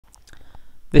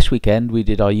This weekend we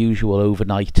did our usual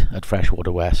overnight at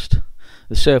Freshwater West.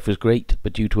 The surf was great,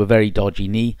 but due to a very dodgy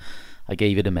knee, I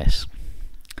gave it a miss.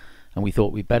 And we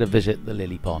thought we'd better visit the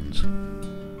lily ponds.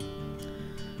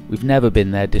 We've never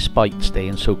been there despite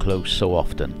staying so close so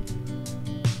often.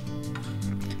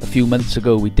 A few months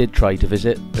ago we did try to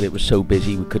visit, but it was so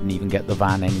busy we couldn't even get the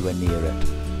van anywhere near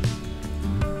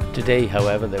it. Today,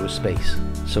 however, there was space,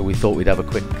 so we thought we'd have a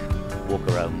quick walk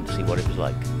around and see what it was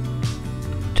like.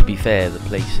 To be fair, the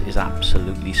place is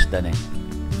absolutely stunning.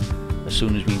 As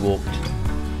soon as we walked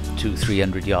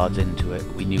 200-300 yards into it,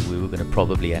 we knew we were going to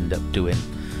probably end up doing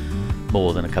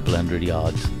more than a couple hundred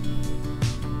yards.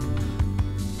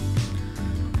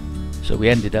 So we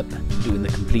ended up doing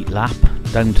the complete lap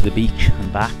down to the beach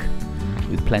and back,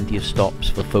 with plenty of stops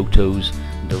for photos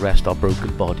and to rest our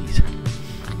broken bodies.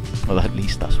 Well, at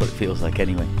least that's what it feels like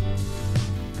anyway.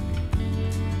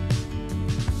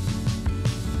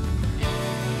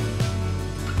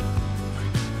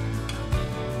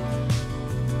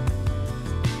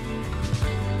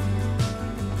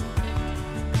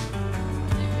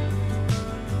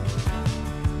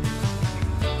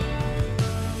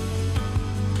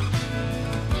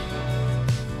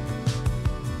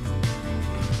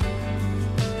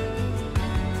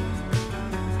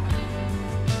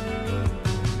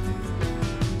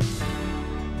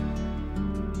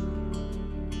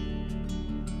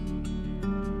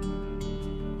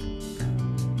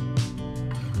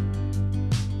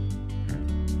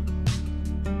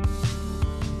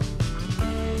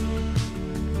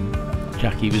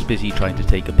 Jackie was busy trying to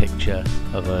take a picture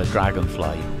of a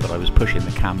dragonfly, but I was pushing the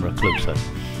camera closer.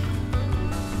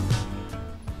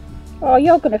 Oh,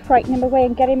 you're going to frighten him away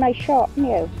and get him my shot, aren't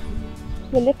you?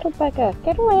 You little bugger.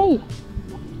 Get away.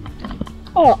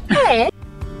 Oh.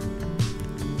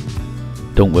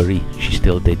 Don't worry, she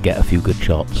still did get a few good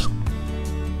shots.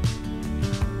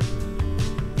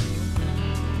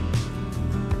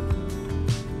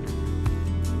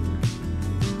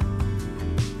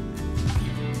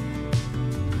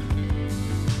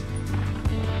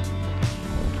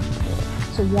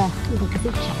 So yeah, you look a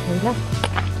big chap,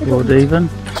 Broadhaven?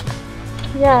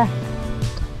 Yeah.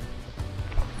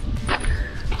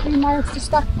 3 miles to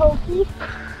Stackpole Key.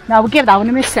 Now we'll give that one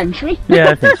a miss then, shall we? Yeah,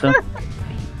 I think so.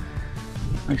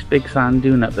 Nice big sand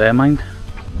dune up there, mind.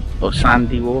 Or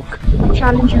sandy walk. I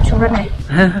challenge you to run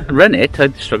it. Run it?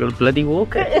 I'd struggle to bloody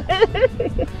walk it.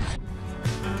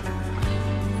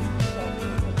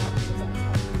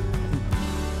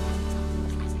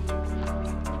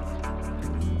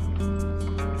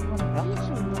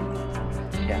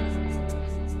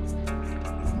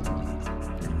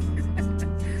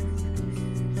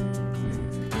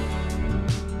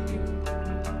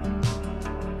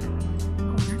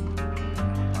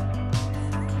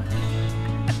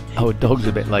 Our dog's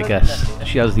a bit like us.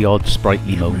 She has the odd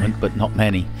sprightly moment, but not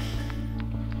many.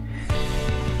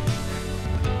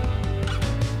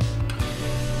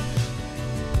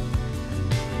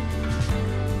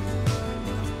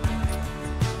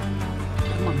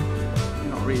 Come on,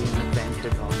 you're not really an adventure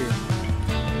dog, are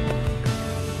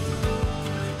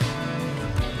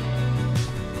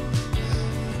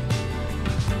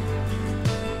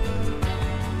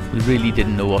you? We really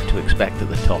didn't know what to expect at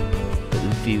the top. The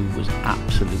view was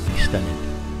absolutely stunning.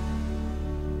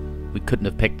 We couldn't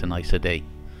have picked a nicer day.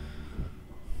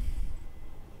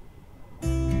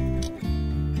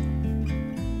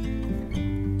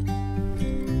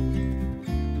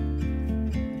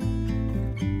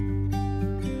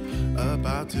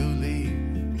 About to leave,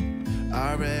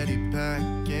 already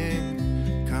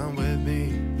packing. Come with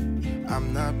me,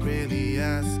 I'm not really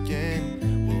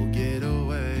asking. We'll get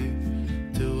away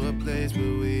to a place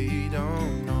where we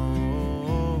don't know.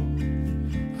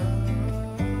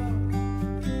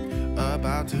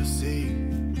 About to see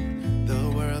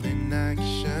the world in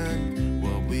action,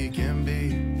 what we can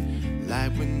be,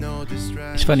 like with no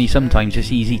distraction. It's funny, sometimes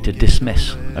it's easy to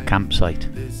dismiss a campsite.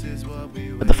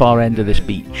 At the far end of this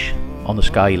beach, on the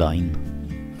skyline,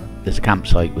 there's a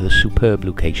campsite with a superb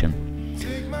location.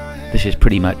 This is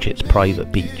pretty much its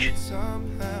private beach.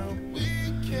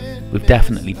 We've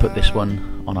definitely put this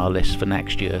one on our list for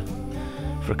next year.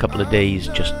 For a couple of days,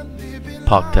 just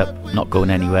parked up, not going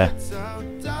anywhere.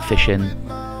 Fishing,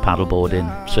 paddleboarding,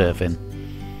 surfing.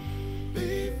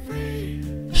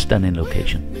 Stunning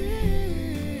location.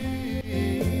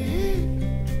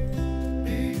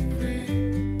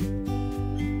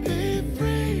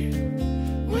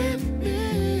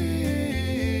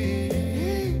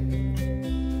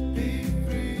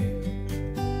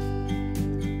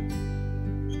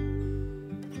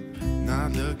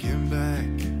 Not looking back,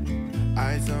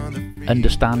 eyes on the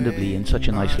Understandably, in such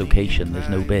a nice location there's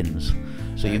no bins,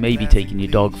 So you may be taking your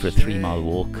dog for a 3 mile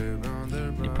walk.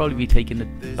 You'll probably be taking a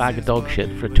bag of dog shit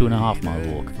for a 2.5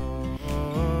 mile walk.